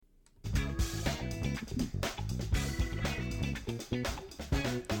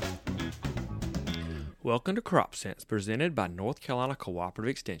Welcome to Crop Sense, presented by North Carolina Cooperative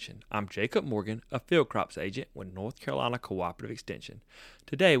Extension. I'm Jacob Morgan, a field crops agent with North Carolina Cooperative Extension.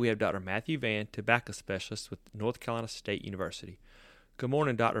 Today we have Dr. Matthew Vann, tobacco specialist with North Carolina State University. Good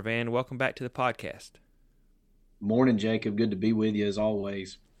morning, Dr. Vann. Welcome back to the podcast. Morning, Jacob. Good to be with you as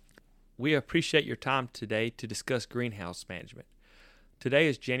always. We appreciate your time today to discuss greenhouse management. Today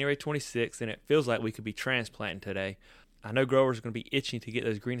is January 26th, and it feels like we could be transplanting today. I know growers are going to be itching to get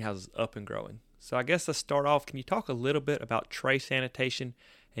those greenhouses up and growing. So I guess let's start off. Can you talk a little bit about tray sanitation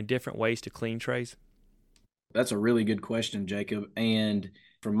and different ways to clean trays? That's a really good question, Jacob. And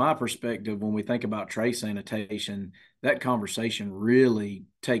from my perspective, when we think about tray sanitation, that conversation really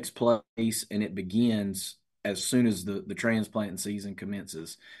takes place and it begins as soon as the transplanting season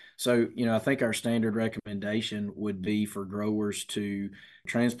commences. So, I think our standard recommendation would be for growers to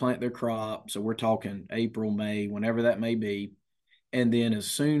transplant their crop. So we're talking April, May, whenever that may be. And then as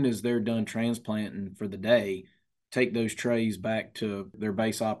soon as they're done transplanting for the day, take those trays back to their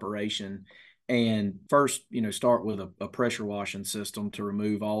base operation and first, start with a pressure washing system to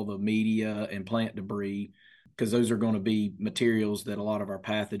remove all the media and plant debris, because those are going to be materials that a lot of our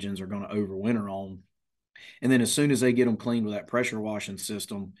pathogens are going to overwinter on. And then as soon as they get them cleaned with that pressure washing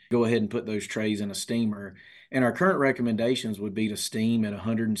system, go ahead and put those trays in a steamer. And our current recommendations would be to steam at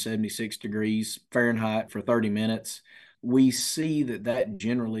 176 degrees Fahrenheit for 30 minutes. We see that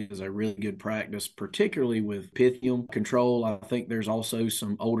generally is a really good practice, particularly with Pythium control. I think there's also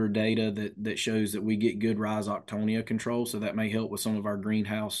some older data that shows that we get good Rhizoctonia control, so that may help with some of our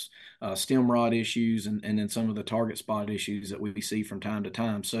greenhouse stem rot issues and then some of the target spot issues that we see from time to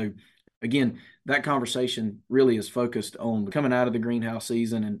time. So again, that conversation really is focused on coming out of the greenhouse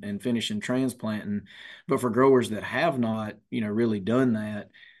season and finishing transplanting. But for growers that have not, really done that,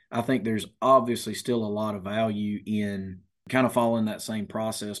 I think there's obviously still a lot of value in kind of following that same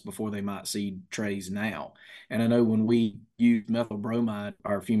process before they might seed trays now. And I know when we use methyl bromide,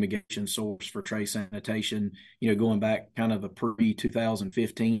 our fumigation source for tray sanitation, going back kind of the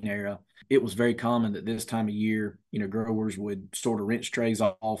pre-2015 era, it was very common that this time of year, growers would sort of rinse trays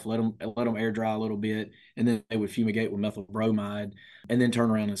off, let them air dry a little bit, and then they would fumigate with methyl bromide, and then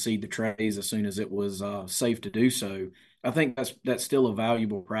turn around and seed the trays as soon as it was safe to do so. I think that's still a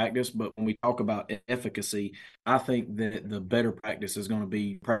valuable practice, but when we talk about efficacy, I think that the better practice is going to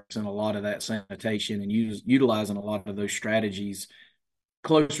be practicing a lot of that sanitation and utilizing a lot of those strategies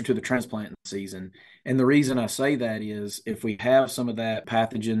closer to the transplanting season. And the reason I say that is if we have some of that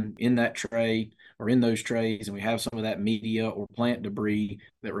pathogen in that tray or in those trays, and we have some of that media or plant debris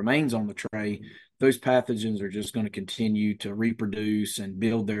that remains on the tray, those pathogens are just going to continue to reproduce and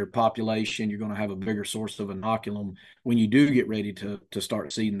build their population. You're going to have a bigger source of inoculum when you do get ready to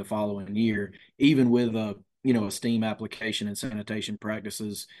start seeding the following year, even with a steam application and sanitation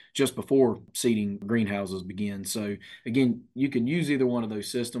practices just before seeding greenhouses begin. So again, you can use either one of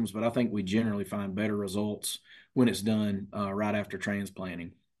those systems, but I think we generally find better results when it's done right after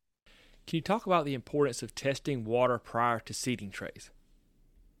transplanting. Can you talk about the importance of testing water prior to seeding trays?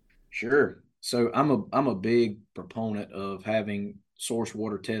 Sure. So I'm a big proponent of having source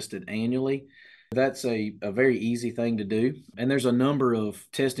water tested annually. That's a very easy thing to do. And there's a number of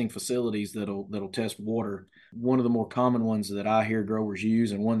testing facilities that'll test water. One of the more common ones that I hear growers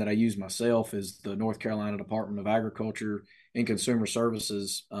use, and one that I use myself, is the North Carolina Department of Agriculture and Consumer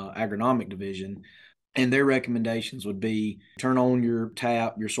Services Agronomic Division. And their recommendations would be turn on your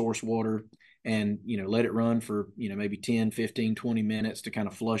tap, your source water, and let it run for maybe 10, 15, 20 minutes to kind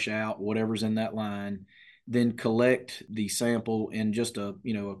of flush out whatever's in that line. Then collect the sample in just a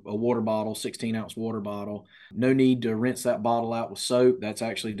water bottle, 16-ounce water bottle. No need to rinse that bottle out with soap. That's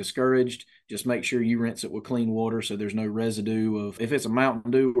actually discouraged. Just make sure you rinse it with clean water so there's no residue of, if it's a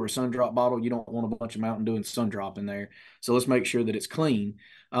Mountain Dew or a Sun Drop bottle, you don't want a bunch of Mountain Dew and Sun Drop in there. So let's make sure that it's clean.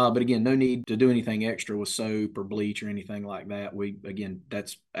 But again, no need to do anything extra with soap or bleach or anything like that.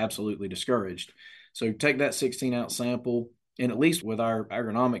 That's absolutely discouraged. So take that 16-ounce sample, and at least with our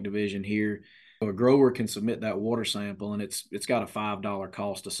agronomic division here, a grower can submit that water sample, and it's got a $5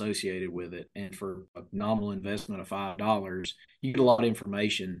 cost associated with it. And for a nominal investment of $5, you get a lot of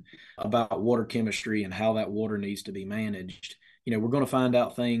information about water chemistry and how that water needs to be managed. We're going to find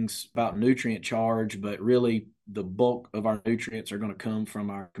out things about nutrient charge, but really the bulk of our nutrients are going to come from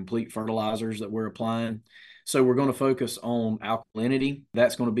our complete fertilizers that we're applying. So we're going to focus on alkalinity.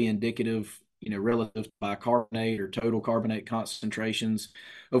 That's going to be indicative relative to bicarbonate or total carbonate concentrations,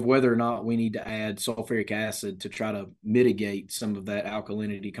 of whether or not we need to add sulfuric acid to try to mitigate some of that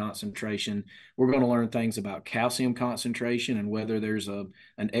alkalinity concentration. We're going to learn things about calcium concentration and whether there's an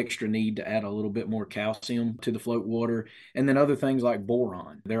extra need to add a little bit more calcium to the float water, and then other things like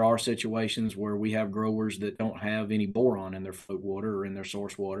boron. There are situations where we have growers that don't have any boron in their float water or in their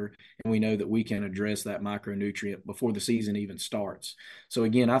source water, and we know that we can address that micronutrient before the season even starts. So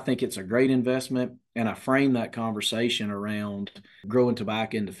again, I think it's a great investment, and I frame that conversation around growing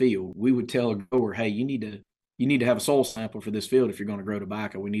tobacco in the field. We would tell a grower, hey, you need to have a soil sample for this field if you're going to grow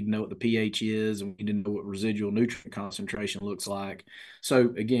tobacco. We need to know what the pH is, and we need to know what residual nutrient concentration looks like.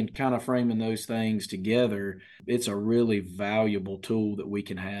 So again, kind of framing those things together, it's a really valuable tool that we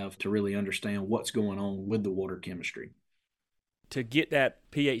can have to really understand what's going on with the water chemistry. To get that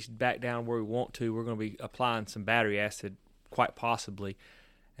pH back down where we want to, we're going to be applying some battery acid, quite possibly.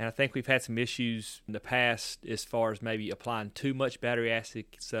 And I think we've had some issues in the past as far as maybe applying too much battery acid.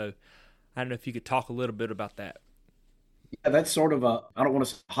 So I don't know if you could talk a little bit about that. Yeah, that's sort of I don't want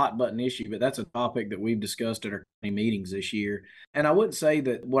to say a hot button issue, but that's a topic that we've discussed at our meetings this year. And I wouldn't say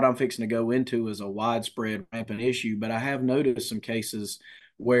that what I'm fixing to go into is a widespread rampant issue, but I have noticed some cases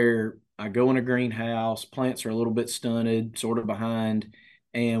where I go in a greenhouse, plants are a little bit stunted, sort of behind,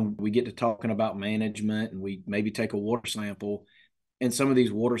 and we get to talking about management and we maybe take a water sample. And some of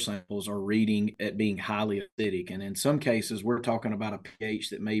these water samples are reading at being highly acidic. And in some cases, we're talking about a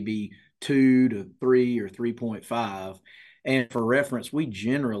pH that may be 2 to 3 or 3.5. And for reference, we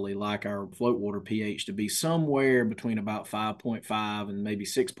generally like our float water pH to be somewhere between about 5.5 and maybe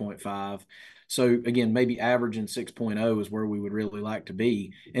 6.5. So again, maybe averaging 6.0 is where we would really like to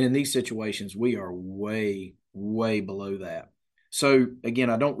be. And in these situations, we are way, way below that. So again,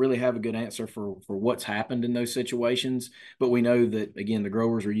 I don't really have a good answer for what's happened in those situations, but we know that again the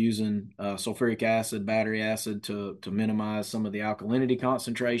growers are using sulfuric acid, battery acid to minimize some of the alkalinity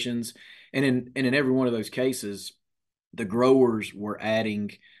concentrations, and in every one of those cases, the growers were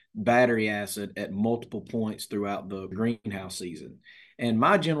adding battery acid at multiple points throughout the greenhouse season. And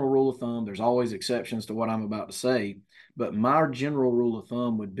my general rule of thumb, there's always exceptions to what I'm about to say, but my general rule of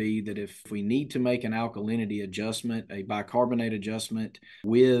thumb would be that if we need to make an alkalinity adjustment, a bicarbonate adjustment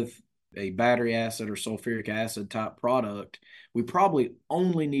with a battery acid or sulfuric acid type product, we probably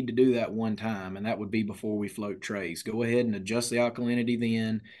only need to do that one time, and that would be before we float trays. Go ahead and adjust the alkalinity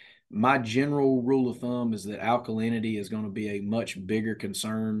then. My general rule of thumb is that alkalinity is going to be a much bigger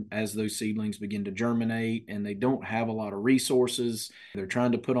concern as those seedlings begin to germinate and they don't have a lot of resources. They're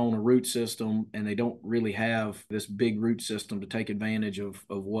trying to put on a root system and they don't really have this big root system to take advantage of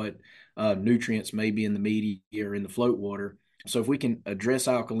what nutrients may be in the media or in the float water. So if we can address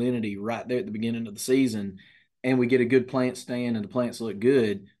alkalinity right there at the beginning of the season and we get a good plant stand and the plants look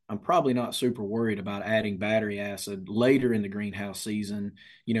good, I'm probably not super worried about adding battery acid later in the greenhouse season,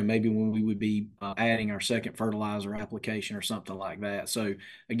 maybe when we would be adding our second fertilizer application or something like that. So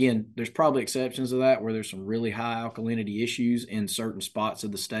again, there's probably exceptions to that where there's some really high alkalinity issues in certain spots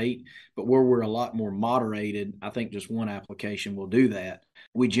of the state, but where we're a lot more moderated, I think just one application will do that.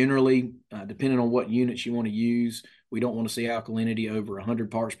 We generally, depending on what units you want to use, we don't want to see alkalinity over 100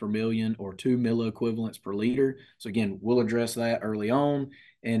 parts per million or 2 milliequivalents per liter. So again, we'll address that early on.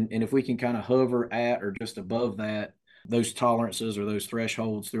 And if we can kind of hover at or just above that, those tolerances or those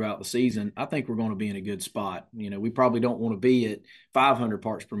thresholds throughout the season, I think we're going to be in a good spot. We probably don't want to be at 500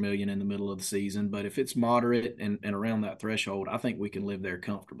 parts per million in the middle of the season, but if it's moderate and around that threshold, I think we can live there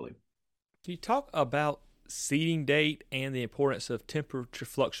comfortably. Can you talk about seeding date and the importance of temperature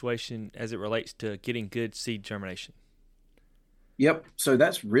fluctuation as it relates to getting good seed germination? Yep. So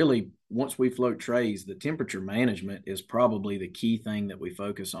that's really, once we float trays, the temperature management is probably the key thing that we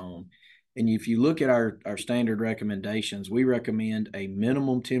focus on. And if you look at our standard recommendations, we recommend a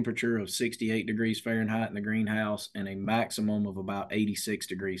minimum temperature of 68 degrees Fahrenheit in the greenhouse and a maximum of about 86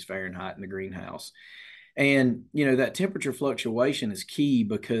 degrees Fahrenheit in the greenhouse. And, that temperature fluctuation is key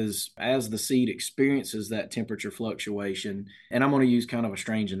because as the seed experiences that temperature fluctuation, and I'm going to use kind of a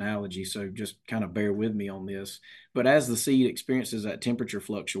strange analogy, so just kind of bear with me on this. But as the seed experiences that temperature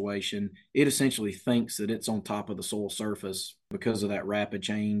fluctuation, it essentially thinks that it's on top of the soil surface because of that rapid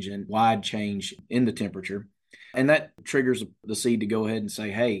change and wide change in the temperature. And that triggers the seed to go ahead and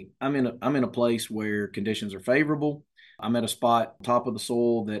say, hey, I'm in a place where conditions are favorable. I'm at a spot top of the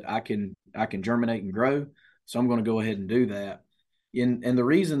soil that I can germinate and grow. So I'm going to go ahead and do that. And the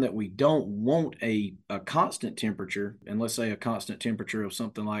reason that we don't want a constant temperature, and let's say a constant temperature of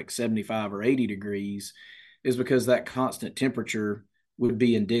something like 75 or 80 degrees, is because that constant temperature would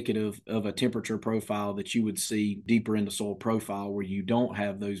be indicative of a temperature profile that you would see deeper into soil profile where you don't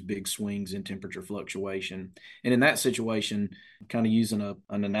have those big swings in temperature fluctuation. And in that situation, kind of using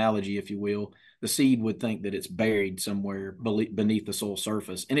an analogy, if you will, the seed would think that it's buried somewhere beneath the soil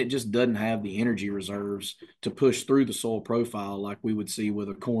surface, and it just doesn't have the energy reserves to push through the soil profile like we would see with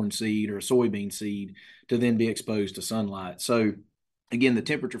a corn seed or a soybean seed to then be exposed to sunlight. So again, the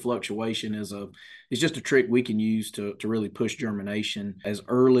temperature fluctuation is just a trick we can use to really push germination as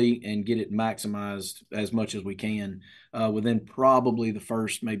early and get it maximized as much as we can within probably the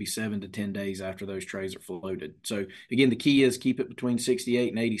first maybe 7 to 10 days after those trays are floated. So again, the key is keep it between 68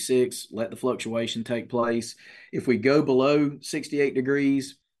 and 86, let the fluctuation take place. If we go below 68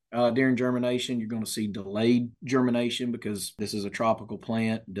 degrees, during germination, you're going to see delayed germination because this is a tropical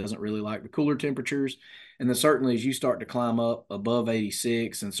plant, doesn't really like the cooler temperatures. And then certainly as you start to climb up above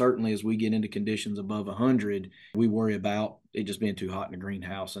 86, and certainly as we get into conditions above 100, we worry about it just being too hot in the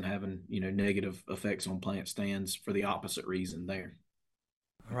greenhouse and having, negative effects on plant stands for the opposite reason there.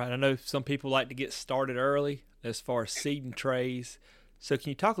 All right, I know some people like to get started early as far as seeding trays. So can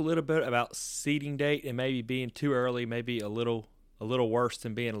you talk a little bit about seeding date and maybe being too early, maybe a little worse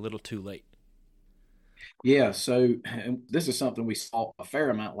than being a little too late? Yeah, so this is something we saw a fair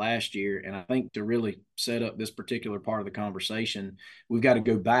amount last year, and I think to really set up this particular part of the conversation, we've got to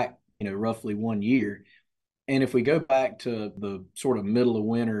go back, roughly 1 year. And if we go back to the sort of middle of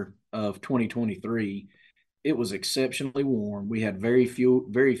winter of 2023, it was exceptionally warm. We had very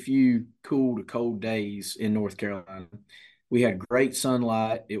few cool to cold days in North Carolina. We had great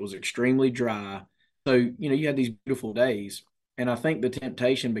sunlight. It was extremely dry. So, you had these beautiful days. And I think the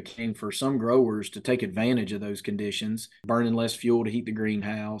temptation became for some growers to take advantage of those conditions, burning less fuel to heat the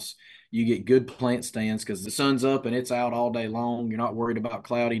greenhouse. You get good plant stands because the sun's up and it's out all day long. You're not worried about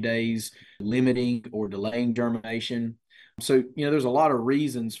cloudy days limiting or delaying germination. So, there's a lot of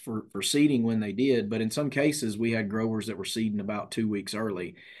reasons for seeding when they did, but in some cases we had growers that were seeding about 2 weeks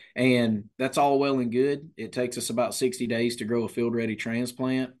early. And that's all well and good. It takes us about 60 days to grow a field ready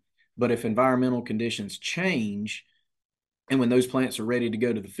transplant. But if environmental conditions change, and when those plants are ready to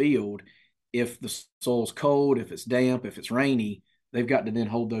go to the field, if the soil's cold, if it's damp, if it's rainy, they've got to then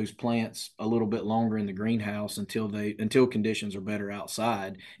hold those plants a little bit longer in the greenhouse until conditions are better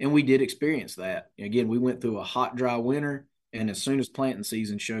outside. And we did experience that. Again, we went through a hot, dry winter, and as soon as planting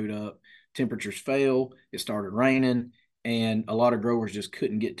season showed up, temperatures fell, it started raining, and a lot of growers just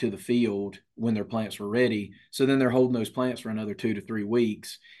couldn't get to the field when their plants were ready. So then they're holding those plants for another 2 to 3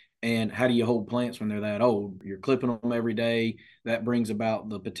 weeks. And how do you hold plants when they're that old? You're clipping them every day. That brings about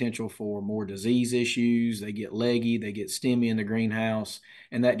the potential for more disease issues. They get leggy, they get stemmy in the greenhouse,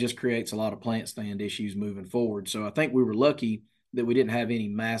 and that just creates a lot of plant stand issues moving forward. So I think we were lucky that we didn't have any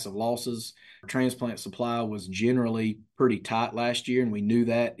massive losses. Our transplant supply was generally pretty tight last year, and we knew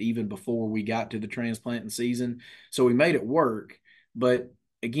that even before we got to the transplanting season. So we made it work. But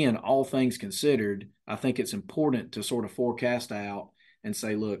again, all things considered, I think it's important to sort of forecast out and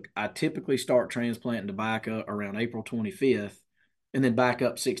say, look, I typically start transplanting tobacco around April 25th and then back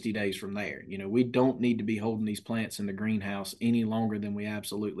up 60 days from there. We don't need to be holding these plants in the greenhouse any longer than we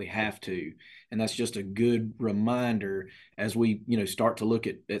absolutely have to. And that's just a good reminder as we, start to look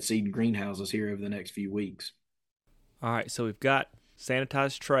at seed greenhouses here over the next few weeks. All right, so we've got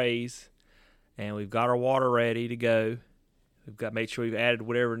sanitized trays and we've got our water ready to go. We've got to make sure we've added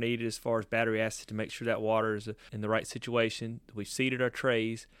whatever needed as far as battery acid to make sure that water is in the right situation. We've seeded our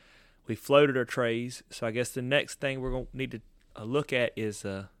trays. We've floated our trays. So I guess the next thing we're going to need to look at is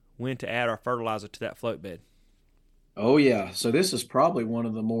when to add our fertilizer to that float bed. Oh, yeah. So this is probably one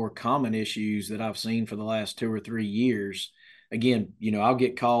of the more common issues that I've seen for the last 2 or 3 years. Again, I'll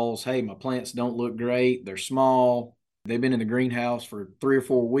get calls, hey, my plants don't look great. They're small. They've been in the greenhouse for 3 or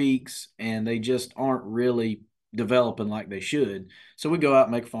 4 weeks, and they just aren't really developing like they should. So we go out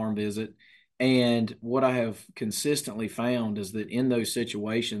and make a farm visit. And what I have consistently found is that in those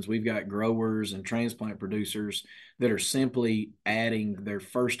situations, we've got growers and transplant producers that are simply adding their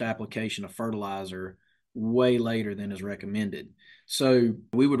first application of fertilizer way later than is recommended. So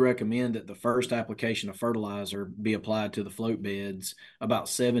we would recommend that the first application of fertilizer be applied to the float beds about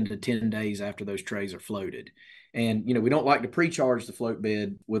 7 to 10 days after those trays are floated. And, we don't like to pre-charge the float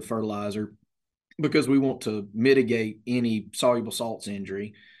bed with fertilizer because we want to mitigate any soluble salts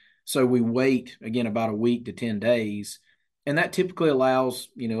injury. So we wait, again, about a week to 10 days. And that typically allows,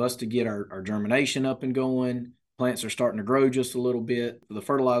 us to get our germination up and going. Plants are starting to grow just a little bit. The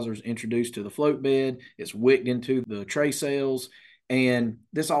fertilizer is introduced to the float bed. It's wicked into the tray cells. And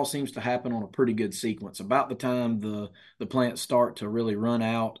this all seems to happen on a pretty good sequence. About the time the plants start to really run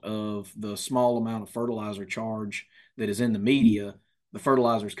out of the small amount of fertilizer charge that is in the media, the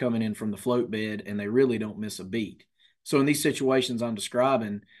fertilizer's coming in from the float bed and they really don't miss a beat. So in these situations I'm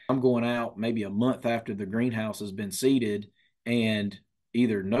describing, I'm going out maybe a month after the greenhouse has been seeded and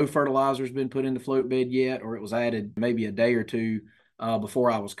either no fertilizer has been put in the float bed yet, or it was added maybe a day or two before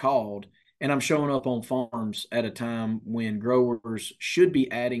I was called. And I'm showing up on farms at a time when growers should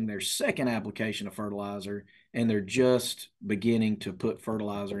be adding their second application of fertilizer and they're just beginning to put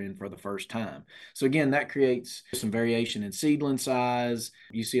fertilizer in for the first time. So again, that creates some variation in seedling size.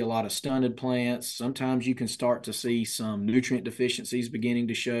 You see a lot of stunted plants. Sometimes you can start to see some nutrient deficiencies beginning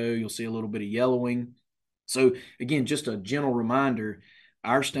to show. You'll see a little bit of yellowing. So again, just a gentle reminder,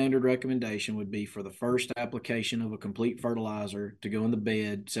 our standard recommendation would be for the first application of a complete fertilizer to go in the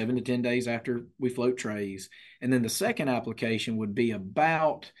bed 7 to 10 days after we float trays. And then the second application would be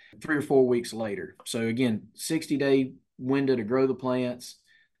about 3 or 4 weeks later. So again, 60-day window to grow the plants.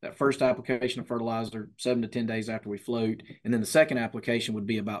 That first application of fertilizer 7 to 10 days after we float. And then the second application would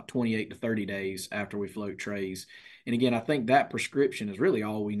be about 28 to 30 days after we float trays. And again, I think that prescription is really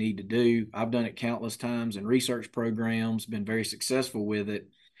all we need to do. I've done it countless times in research programs, been very successful with it.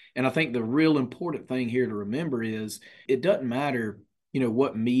 And I think the real important thing here to remember is it doesn't matter,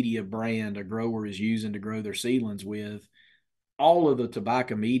 what media brand a grower is using to grow their seedlings with. All of the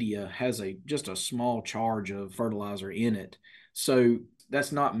tobacco media has just a small charge of fertilizer in it. So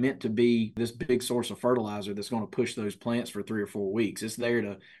that's not meant to be this big source of fertilizer that's going to push those plants for 3 or 4 weeks. It's there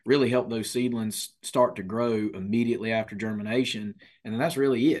to really help those seedlings start to grow immediately after germination. And that's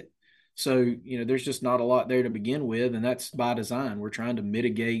really it. So, there's just not a lot there to begin with. And that's by design. We're trying to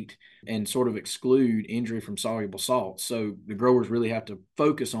mitigate and sort of exclude injury from soluble salts. So the growers really have to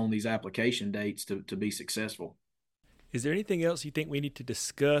focus on these application dates to be successful. Is there anything else you think we need to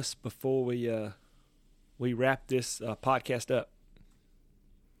discuss before we wrap this podcast up?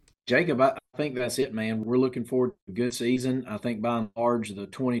 Jacob, I think that's it, man. We're looking forward to a good season. I think by and large, the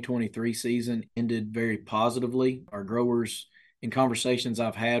 2023 season ended very positively. Our growers, in conversations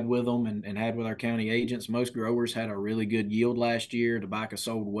I've had with them and had with our county agents, most growers had a really good yield last year. Tobacco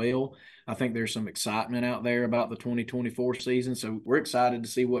sold well. I think there's some excitement out there about the 2024 season. So we're excited to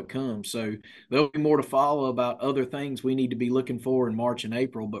see what comes. So there'll be more to follow about other things we need to be looking for in March and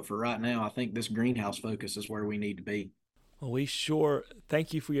April. But for right now, I think this greenhouse focus is where we need to be. Well, we sure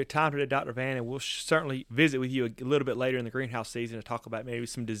thank you for your time today, Dr. Vann, and we'll certainly visit with you a little bit later in the greenhouse season to talk about maybe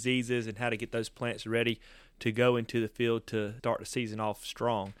some diseases and how to get those plants ready to go into the field to start the season off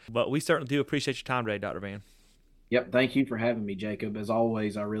strong. But we certainly do appreciate your time today, Dr. Vann. Yep, thank you for having me, Jacob. As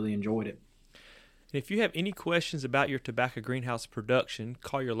always, I really enjoyed it. And if you have any questions about your tobacco greenhouse production,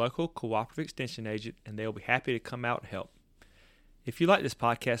 call your local cooperative extension agent, and they'll be happy to come out and help. If you like this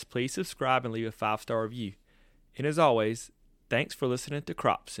podcast, please subscribe and leave a 5-star review. And as always, thanks for listening to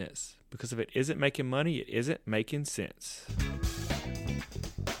Crop Sense, because if it isn't making money, it isn't making sense.